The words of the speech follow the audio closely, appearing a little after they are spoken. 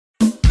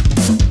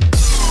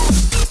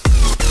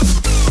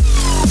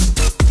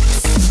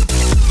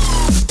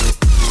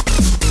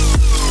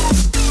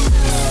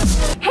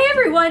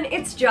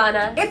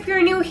Jona. If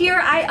you're new here,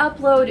 I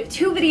upload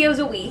 2 videos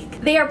a week.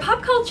 They are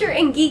pop culture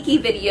and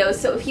geeky videos,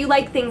 so if you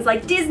like things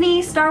like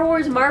Disney, Star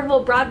Wars,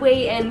 Marvel,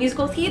 Broadway, and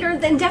musical theater,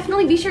 then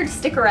definitely be sure to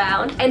stick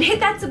around and hit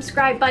that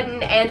subscribe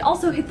button and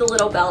also hit the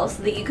little bell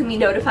so that you can be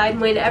notified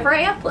whenever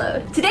I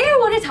upload. Today I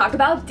want to talk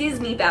about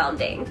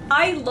DisneyBounding.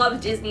 I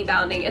love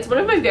DisneyBounding. It's one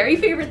of my very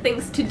favorite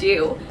things to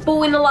do, but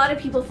when a lot of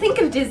people think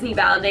of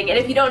DisneyBounding, and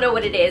if you don't know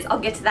what it is, I'll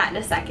get to that in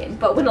a second,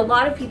 but when a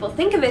lot of people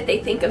think of it, they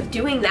think of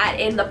doing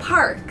that in the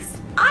parks.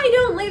 I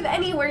don't live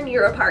anywhere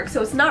near a park,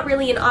 so it's not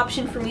really an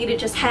option for me to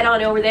just head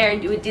on over there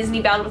and do a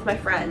DisneyBound with my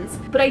friends.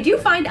 But I do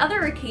find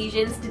other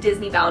occasions to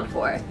DisneyBound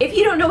for. If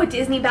you don't know what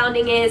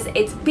DisneyBounding is,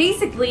 it's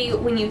basically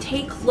when you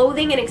take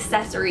clothing and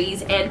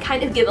accessories and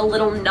kind of give a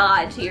little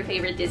nod to your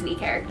favorite Disney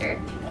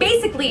character.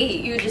 Basically,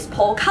 you just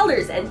pull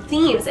colors and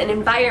themes and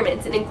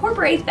environments and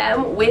incorporate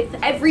them with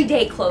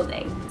everyday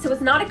clothing. So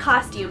it's not a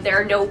costume, there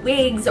are no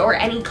wigs or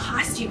any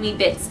costumey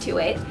bits to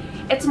it.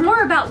 It's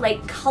more about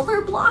like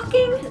color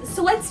blocking.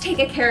 So let's take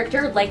a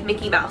character like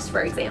Mickey Mouse,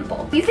 for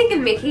example. When you think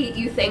of Mickey,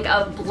 you think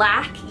of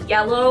black,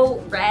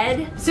 yellow,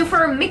 red. So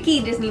for a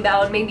Mickey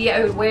DisneyBound, maybe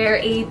I would wear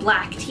a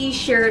black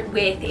t-shirt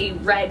with a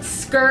red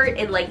skirt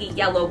and like a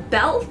yellow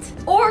belt.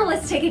 Or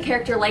let's take a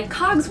character like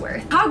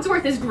Cogsworth.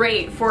 Cogsworth is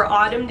great for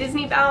autumn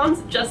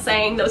DisneyBounds, just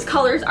saying, those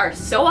colors are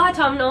so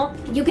autumnal.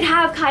 You could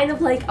have kind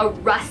of like a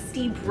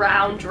rusty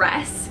brown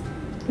dress.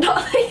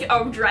 Not like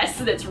a dress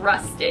that's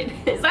rusted.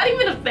 Is that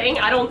even a thing?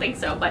 I don't think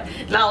so, but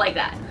not like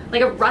that.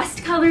 Like a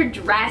rust-colored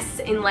dress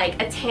and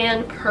like a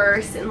tan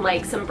purse and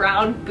like some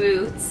brown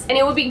boots. And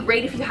it would be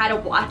great if you had a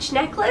watch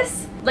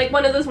necklace. Like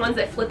one of those ones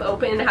that flip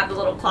open and have the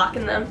little clock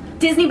in them.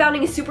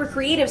 DisneyBounding is super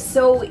creative,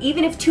 so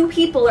even if 2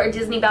 people are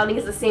DisneyBounding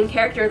as the same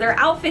character, their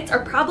outfits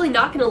are probably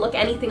not gonna look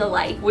anything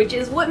alike, which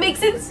is what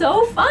makes it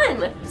so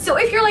fun. So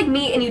if you're like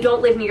me and you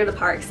don't live near the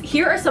parks,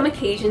 here are some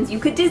occasions you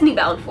could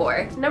DisneyBound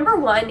for. Number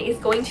 1 is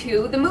going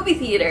to the movie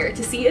theater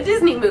to see a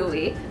Disney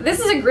movie. This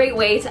is a great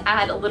way to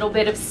add a little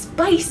bit of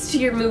spice to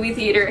your movie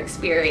theater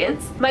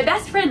experience. My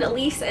best friend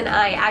Elise and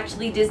I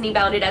actually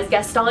DisneyBounded as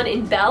Gaston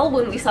in Belle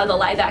when we saw the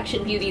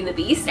live-action Beauty and the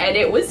Beast, and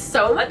it was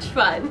so much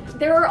fun.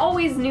 There are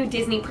always new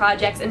Disney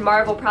projects and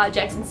Marvel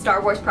projects and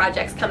Star Wars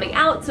projects coming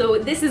out, so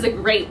this is a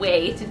great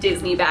way to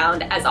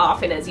DisneyBound as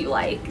often as you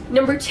like.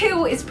 Number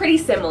 2 is pretty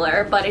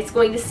similar, but it's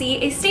going to see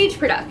a stage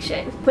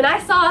production. When I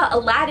saw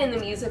Aladdin the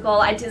musical,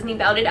 I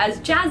DisneyBounded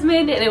as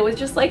Jasmine, and it was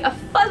just like a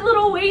fun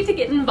little way to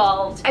get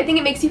involved. I think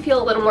it makes you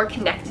feel a little more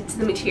connected to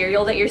the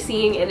material that you're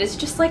seeing, and it's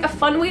just like a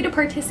fun way to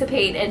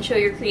participate and show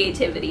your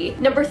creativity.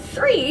 Number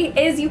 3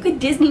 is you could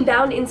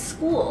DisneyBound in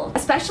school.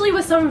 Especially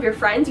with some of your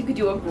friends, you could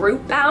do a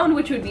group bound,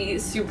 which would be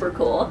super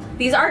cool.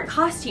 These aren't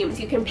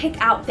costumes. You can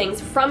pick out things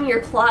from your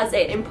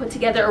closet and put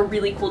together a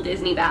really cool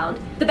DisneyBound.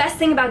 The best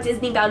thing about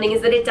DisneyBounding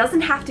is that it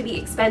doesn't have to be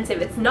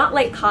expensive. It's not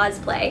like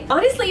cosplay.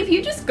 Honestly, if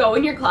you just go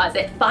in your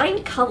closet,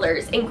 find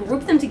colors, and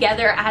group them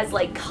together as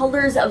like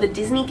colors of a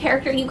Disney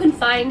character, you can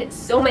find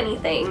so many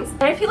things.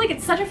 And I feel like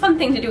it's such a fun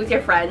thing to do with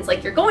your friends.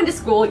 Like, you're going to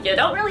school, you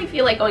don't really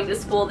feel like going to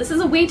school. This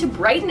is a way to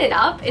brighten it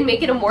up and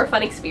make it a more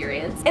fun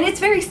experience. And it's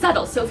very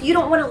subtle, so if you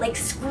don't want to like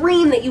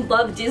scream that you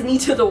love Disney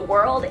to the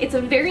world, it's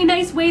a very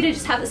nice way to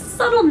just have a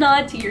subtle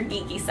nod to your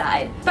geeky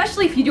side.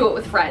 Especially if you do it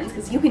with friends,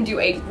 because you can do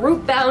a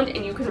group bound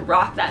and you can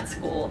rock that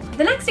school.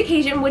 The next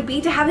occasion would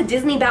be to have a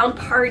DisneyBound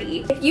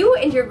party. If you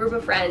and your group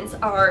of friends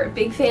are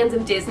big fans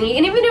of Disney,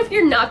 and even if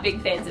you're not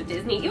big fans of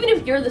Disney, even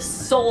if you're the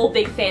sole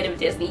big fan of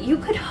Disney, you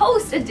could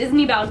host a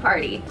DisneyBound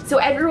party. So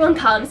everyone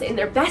comes in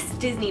their best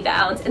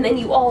DisneyBounds, and then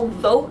you all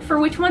vote for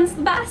which one's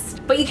the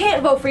best. But you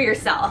can't vote for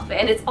yourself,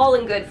 and it's all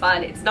in good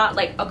fun. It's not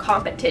like a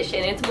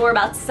competition. It's more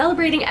about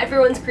celebrating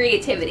everyone's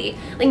creativity.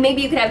 Like,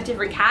 maybe you could have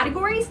different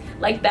categories,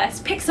 like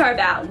best Pixar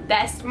bound,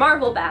 best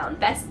Marvel bound,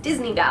 best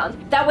Disney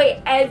bound. That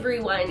way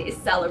everyone is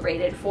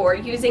celebrated for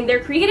using their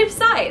creative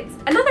sides.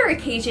 Another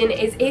occasion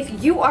is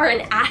if you are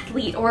an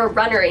athlete or a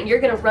runner and you're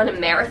gonna run a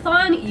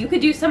marathon, you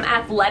could do some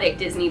athletic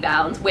Disney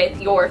bounds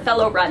with your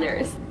fellow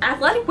runners.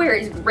 Athletic wear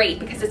is great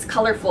because it's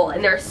colorful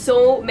and there are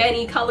so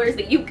many colors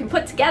that you can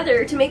put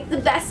together to make the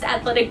best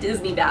athletic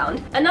Disney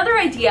bound. Another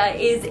idea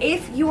is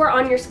if you are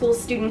on your school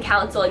student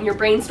council and you're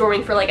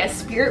brainstorming for like a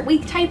Spirit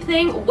Week type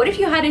thing, what if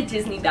you had a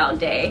DisneyBound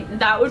day?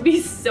 That would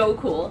be so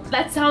cool.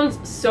 That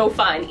sounds so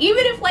fun,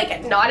 even if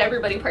like not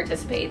everybody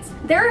participates.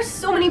 There are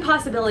so many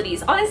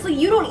possibilities. Honestly,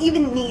 you don't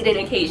even need an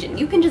occasion.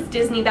 You can just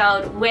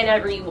DisneyBound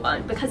whenever you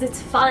want because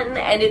it's fun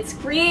and it's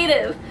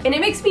creative. And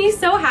it makes me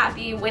so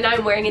happy when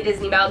I'm wearing a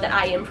DisneyBound that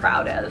I am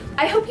proud of.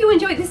 I hope you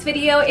enjoyed this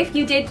video. If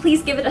you did,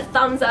 please give it a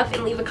thumbs up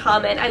and leave a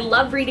comment. I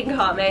love reading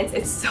comments.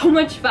 It's so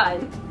much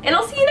fun. And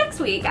I'll see you next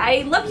week.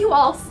 I love you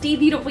all. Stay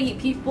beautiful, you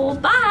people.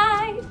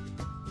 Bye!